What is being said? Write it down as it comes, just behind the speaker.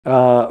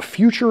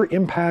Future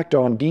impact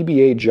on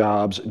DBA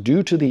jobs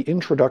due to the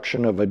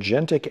introduction of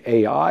agentic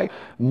AI.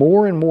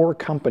 More and more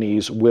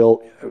companies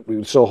will,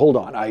 so hold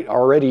on,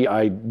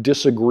 I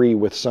disagree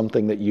with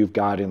something that you've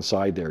got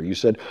inside there. You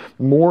said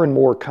more and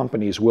more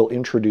companies will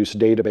introduce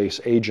database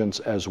agents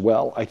as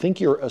well. I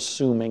think you're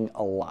assuming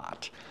a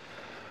lot.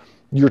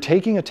 You're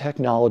taking a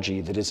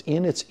technology that is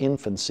in its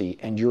infancy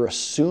and you're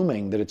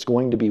assuming that it's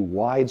going to be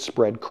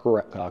widespread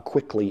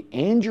quickly,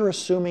 and you're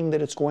assuming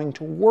that it's going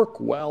to work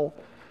well.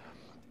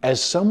 As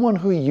someone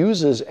who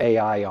uses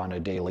AI on a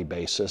daily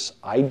basis,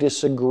 I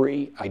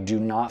disagree. I do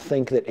not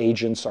think that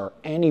agents are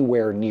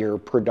anywhere near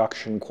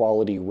production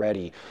quality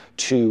ready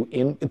to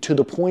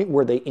the point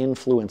where they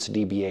influence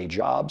DBA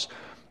jobs.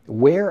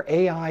 Where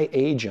AI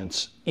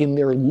agents, in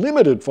their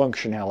limited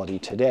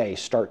functionality today,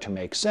 start to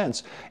make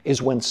sense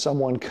is when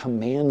someone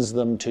commands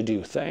them to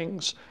do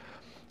things.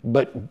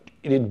 But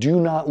do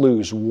not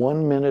lose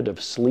 1 minute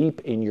of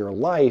sleep in your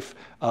life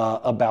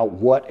about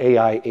what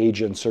AI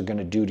agents are going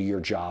to do to your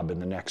job in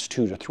the next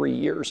 2 to 3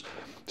 years.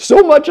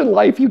 So much in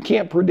life you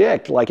can't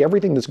predict, like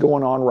everything that's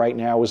going on right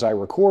now as I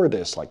record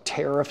this, like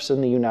tariffs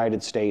in the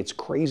United States,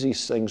 crazy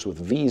things with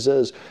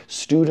visas,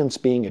 students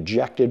being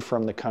ejected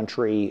from the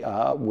country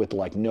with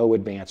like no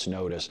advance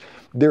notice.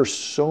 There's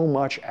so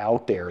much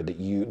out there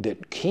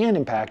that can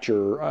impact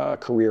your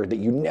career that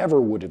you never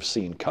would have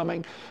seen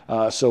coming.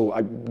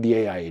 The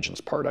AI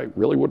agents part I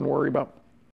really wouldn't worry about.